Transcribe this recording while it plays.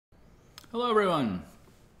Hello everyone!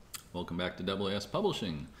 Welcome back to AAS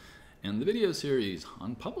Publishing and the video series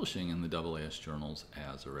on publishing in the AAS journals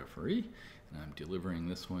as a referee. And I'm delivering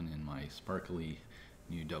this one in my sparkly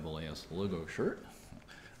new AAS logo shirt,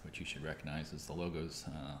 which you should recognize as the logos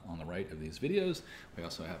on the right of these videos. We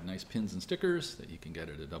also have nice pins and stickers that you can get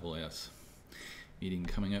at a AAS meeting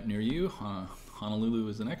coming up near you. Honolulu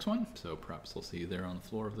is the next one, so perhaps I'll see you there on the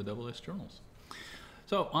floor of the AAS journals.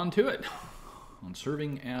 So on to it. On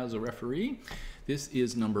serving as a referee. This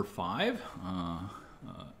is number 5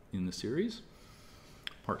 in the series,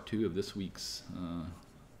 part 2 of this week's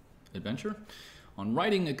adventure on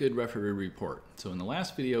writing a good referee report. So in the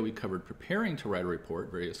last video we covered preparing to write a report,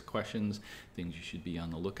 various questions, things you should be on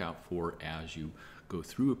the lookout for as you go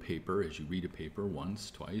through a paper, as you read a paper once,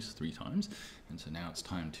 twice, 3 times. And so now it's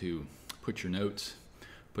time to put your notes,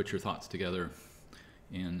 put your thoughts together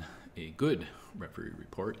in a good referee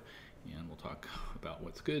report. And we'll talk about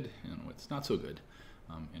what's good and what's not so good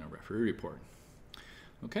in a referee report.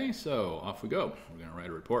 Okay, so off we go. We're going to write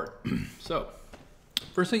a report. So,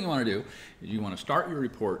 first thing you want to do is you want to start your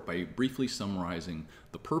report by briefly summarizing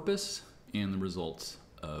the purpose and the results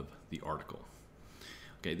of the article.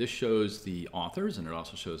 Okay, this shows the authors, and it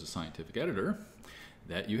also shows the scientific editor,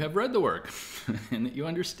 that you have read the work and that you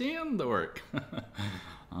understand the work.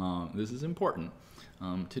 This is important.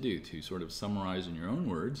 To do, to sort of summarize in your own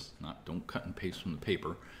words, don't cut and paste from the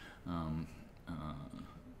paper,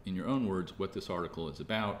 in your own words what this article is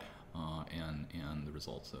about and the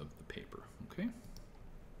results of the paper, okay?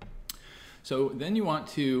 So then you want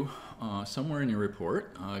to, somewhere in your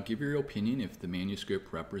report, give your opinion if the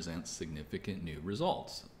manuscript represents significant new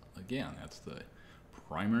results. Again, that's the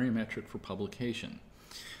primary metric for publication.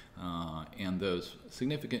 And those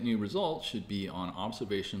significant new results should be on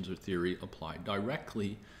observations or theory applied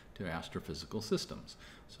directly to astrophysical systems.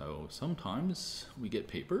 So sometimes we get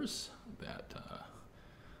papers that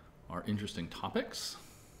are interesting topics,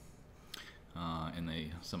 and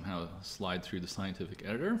they somehow slide through the scientific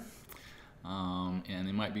editor. And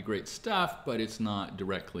they might be great stuff, but it's not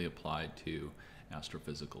directly applied to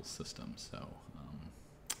astrophysical systems. So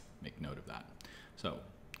make note of that. So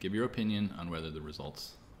give your opinion on whether the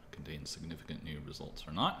results contain significant new results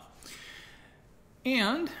or not.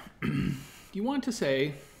 And you want to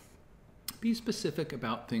say, be specific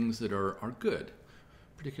about things that are good,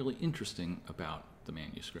 particularly interesting about the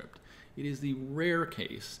manuscript. It is the rare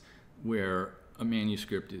case where a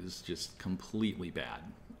manuscript is just completely bad.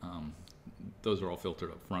 Those are all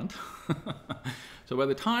filtered up front. So by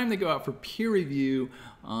the time they go out for peer review,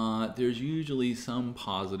 there's usually some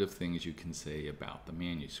positive things you can say about the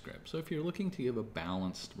manuscript. So if you're looking to give a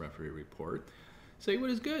balanced referee report, say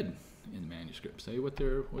what is good in the manuscript. Say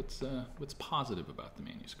what's positive about the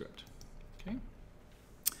manuscript. Okay.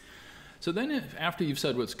 So then after you've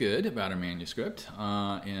said what's good about a manuscript,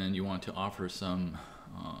 and you want to offer some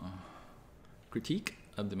critique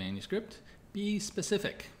of the manuscript, be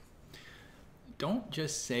specific. Don't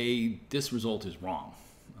just say this result is wrong.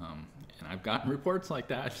 And I've gotten reports like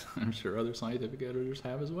that. I'm sure other scientific editors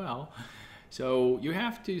have as well. So you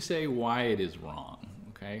have to say why it is wrong,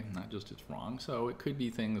 okay? Not just it's wrong. So it could be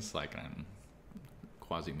things like, I'm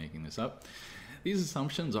quasi making this up, these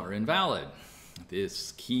assumptions are invalid.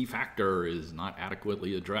 This key factor is not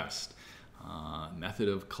adequately addressed. Method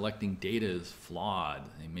of collecting data is flawed.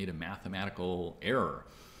 They made a mathematical error.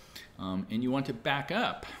 And you want to back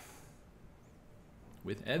up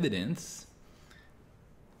with evidence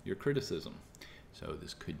your criticism. So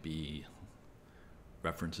this could be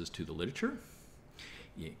references to the literature.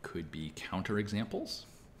 It could be counterexamples.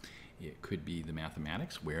 It could be the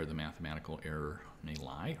mathematics, where the mathematical error may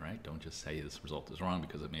lie, right? Don't just say this result is wrong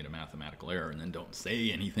because it made a mathematical error and then don't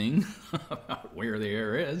say anything about where the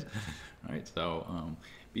error is, right? So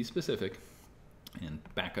be specific and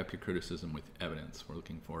back up your criticism with evidence. We're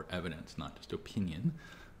looking for evidence, not just opinion.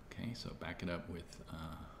 Okay, so back it up with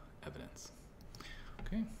evidence.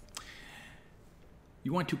 Okay.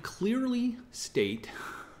 You want to clearly state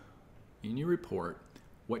in your report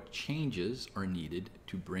what changes are needed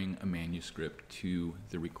to bring a manuscript to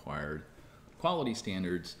the required quality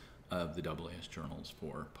standards of the AAS journals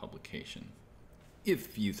for publication,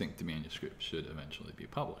 if you think the manuscript should eventually be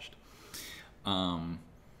published.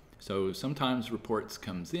 So sometimes reports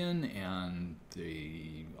comes in and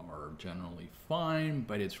they are generally fine,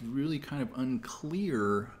 but it's really kind of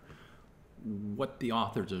unclear what the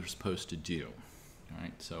authors are supposed to do.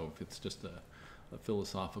 Right? So if it's just a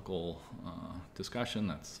philosophical discussion,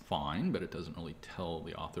 that's fine, but it doesn't really tell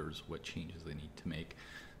the authors what changes they need to make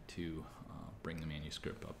to bring the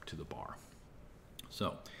manuscript up to the bar.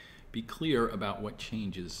 So be clear about what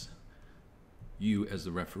changes you as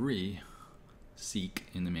the referee seek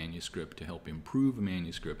in the manuscript to help improve a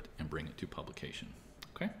manuscript and bring it to publication.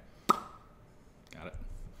 Okay? Got it.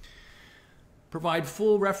 Provide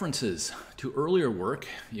full references to earlier work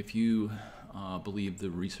if you believe the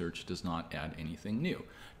research does not add anything new.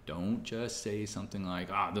 Don't just say something like,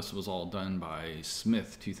 this was all done by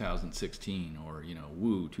Smith 2016 or,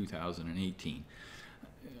 Wu 2018.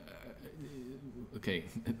 Okay,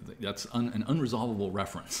 that's an unresolvable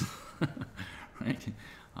reference,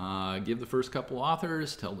 right? Give the first couple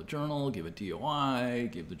authors, tell the journal, give a DOI,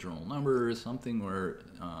 give the journal numbers, something where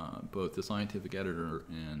both the scientific editor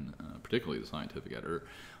and particularly the scientific editor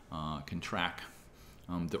can track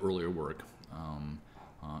the earlier work,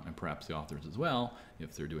 and perhaps the authors as well,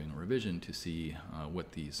 if they're doing a revision, to see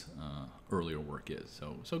what these earlier work is.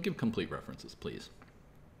 So give complete references, please.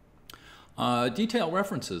 Detail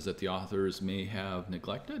references that the authors may have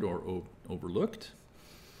neglected or overlooked,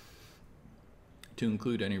 to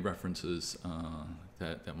include any references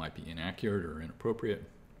that might be inaccurate or inappropriate,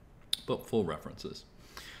 but full references.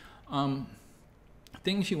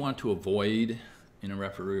 Things you want to avoid in a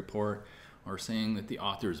referee report are saying that the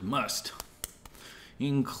authors must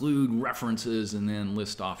include references and then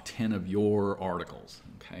list off 10 of your articles.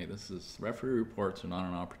 Okay, referee reports are not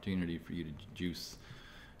an opportunity for you to juice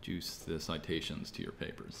the citations to your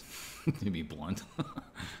papers, to be blunt.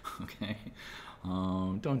 Okay,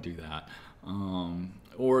 don't do that.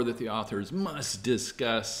 Or that the authors must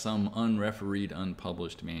discuss some unrefereed,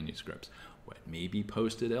 unpublished manuscripts. What may be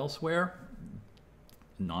posted elsewhere,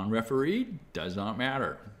 non-refereed, does not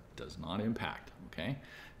matter, does not impact. Okay,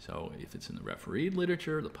 so if it's in the refereed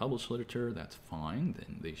literature, the published literature, that's fine,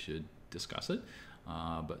 then they should discuss it.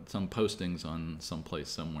 But some postings on someplace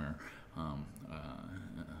somewhere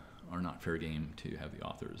are not fair game to have the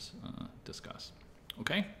authors discuss.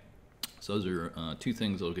 Okay, so those are two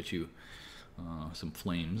things that'll get you some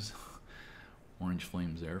flames, orange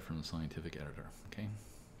flames there from the scientific editor. Okay,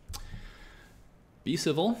 be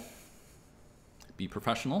civil, be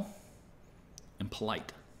professional, and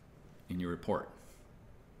polite in your report.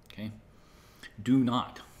 Okay, do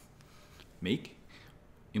not make,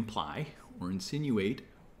 imply, or insinuate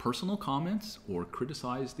personal comments or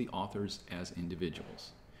criticize the authors as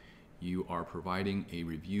individuals. You are providing a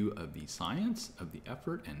review of the science, of the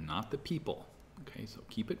effort, and not the people. Okay, so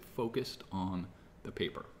keep it focused on the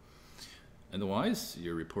paper. Otherwise,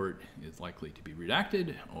 your report is likely to be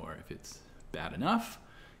redacted, or if it's bad enough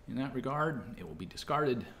in that regard, it will be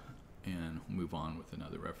discarded and move on with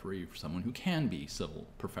another referee for someone who can be civil,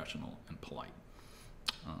 professional, and polite.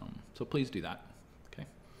 So please do that. Okay,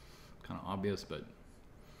 kind of obvious, but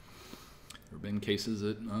there have been cases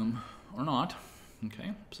that are not.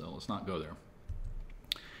 Okay, so let's not go there.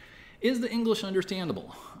 Is the English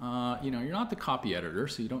understandable? You're not the copy editor,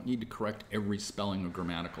 so you don't need to correct every spelling or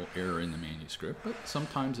grammatical error in the manuscript, but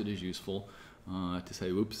sometimes it is useful to say,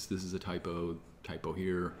 oops, this is a typo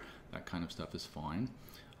here, that kind of stuff is fine.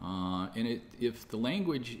 And if the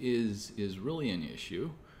language is really an issue,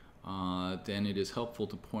 then it is helpful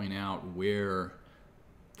to point out where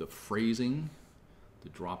the phrasing, the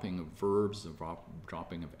dropping of verbs, the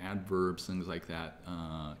dropping of adverbs, things like that,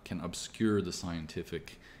 can obscure the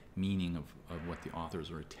scientific meaning of what the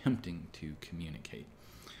authors are attempting to communicate.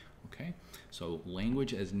 Okay, so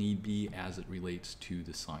language as need be as it relates to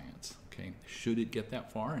the science. Okay, should it get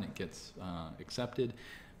that far and it gets accepted,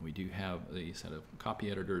 we do have a set of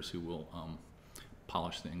copy editors who will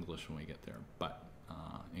polish the English when we get there. But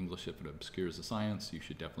English, if it obscures the science, you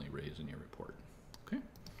should definitely raise in your report. Okay.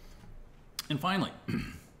 And finally,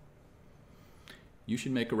 you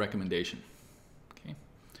should make a recommendation. Okay.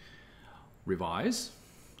 Revise,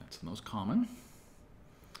 that's the most common.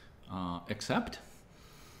 Accept,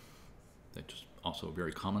 that's also a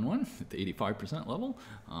very common one at the 85% level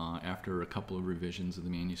after a couple of revisions of the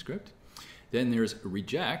manuscript. Then there's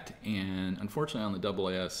reject, and unfortunately on the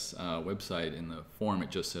AAS website in the form it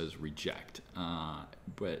just says reject,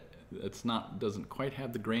 but it's doesn't quite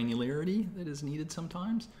have the granularity that is needed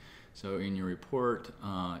sometimes. So in your report,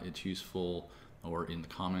 it's useful, or in the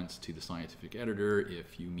comments to the scientific editor,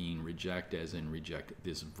 if you mean reject as in reject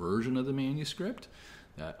this version of the manuscript,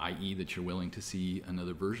 i.e. that you're willing to see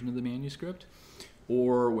another version of the manuscript,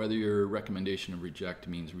 or whether your recommendation of reject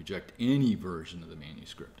means reject any version of the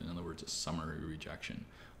manuscript. In other words, a summary rejection,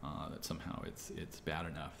 that somehow it's bad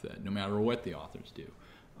enough that no matter what the authors do,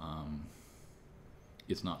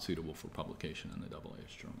 it's not suitable for publication in the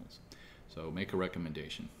AAS journals. So make a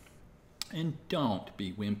recommendation. And don't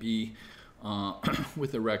be wimpy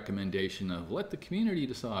with a recommendation of let the community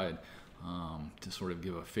decide, to sort of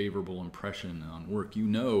give a favorable impression on work you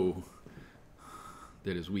know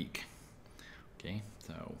that is weak. Okay,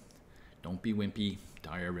 so Don't be wimpy,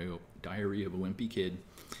 diary of a wimpy kid.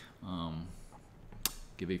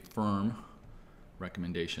 Give a firm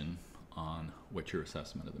recommendation on what your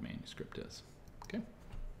assessment of the manuscript is. Okay.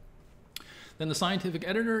 Then the scientific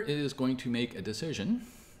editor is going to make a decision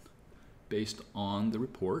based on the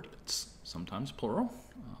report. It's sometimes plural.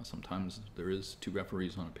 Sometimes there is 2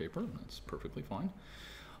 referees on a paper. That's perfectly fine.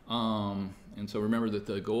 And so remember that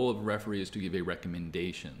the goal of a referee is to give a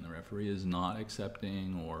recommendation. The referee is not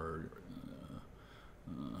accepting or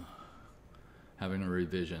having a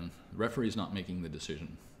revision. The referee is not making the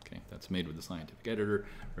decision. Okay, that's made with the scientific editor.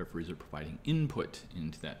 Referees are providing input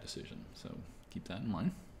into that decision. So keep that in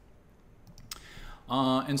mind.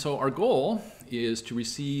 And so our goal is to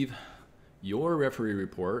receive your referee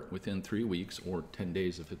report within 3 weeks or 10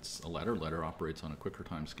 days if it's a letter. Letter operates on a quicker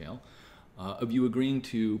time scale, of you agreeing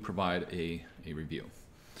to provide a review.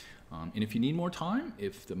 And if you need more time,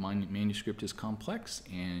 if the manuscript is complex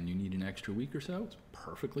and you need an extra week or so, it's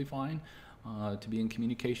perfectly fine to be in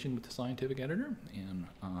communication with the scientific editor and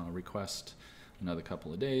request another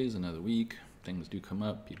couple of days, another week. Things do come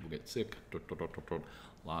up, people get sick,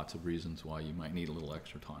 lots of reasons why you might need a little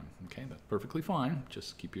extra time. Okay, that's perfectly fine.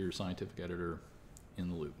 Just keep your scientific editor in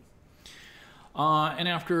the loop. And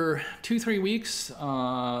after 2-3 weeks,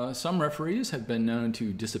 some referees have been known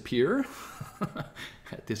to disappear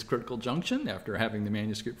at this critical junction after having the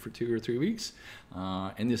manuscript for 2 or 3 weeks.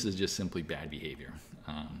 And this is just simply bad behavior.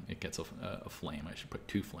 It gets a flame. I should put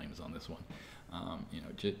 2 flames on this one. You know,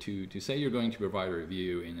 to say you're going to provide a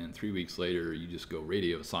review and then 3 weeks later you just go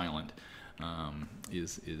radio silent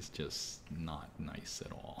is just not nice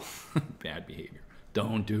at all. Bad behavior.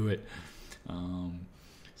 Don't do it.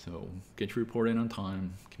 So get your report in on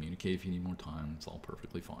time, communicate if you need more time, it's all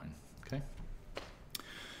perfectly fine, okay?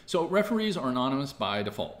 So referees are anonymous by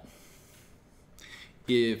default.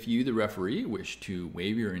 If you, the referee, wish to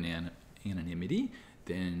waive your anonymity,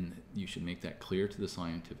 then you should make that clear to the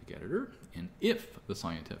scientific editor, and if the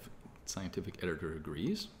scientific editor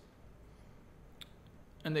agrees,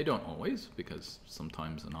 and they don't always, because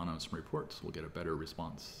sometimes anonymous reports will get a better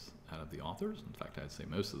response out of the authors, in fact I'd say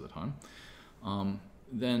most of the time,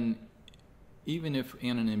 then even if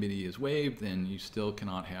anonymity is waived, then you still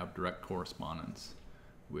cannot have direct correspondence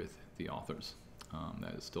with the authors.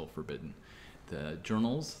 That is still forbidden. The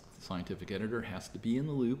journals, the scientific editor has to be in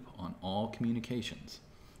the loop on all communications.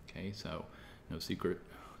 Okay, so no secret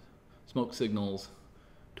smoke signals,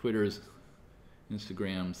 Twitters,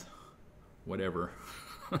 Instagrams, whatever.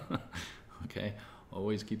 Okay,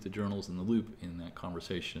 always keep the journals in the loop in that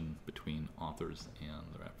conversation between authors and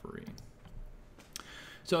the referee.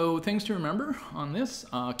 So things to remember on this,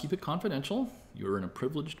 keep it confidential. You're in a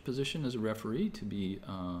privileged position as a referee to be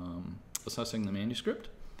assessing the manuscript.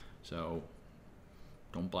 So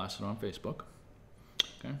don't blast it on Facebook.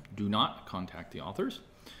 Okay? Do not contact the authors.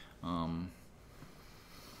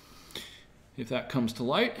 If that comes to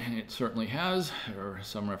light, and it certainly has, there are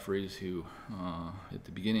some referees who at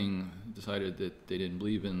the beginning decided that they didn't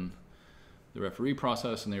believe in the referee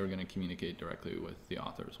process and they were going to communicate directly with the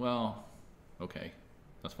authors. Well, okay.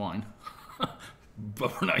 That's fine,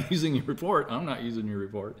 but we're not using your report. I'm not using your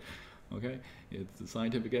report, okay? It's the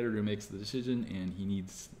scientific editor who makes the decision, and he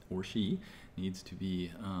needs, or she needs to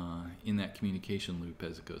be in that communication loop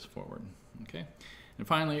as it goes forward, okay? And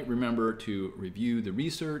finally, remember to review the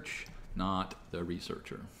research, not the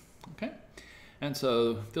researcher, okay? And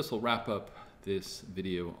so this will wrap up this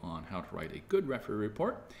video on how to write a good referee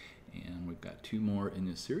report, and we've got 2 more in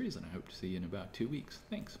this series, and I hope to see you in about 2 weeks.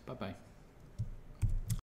 Thanks, bye-bye.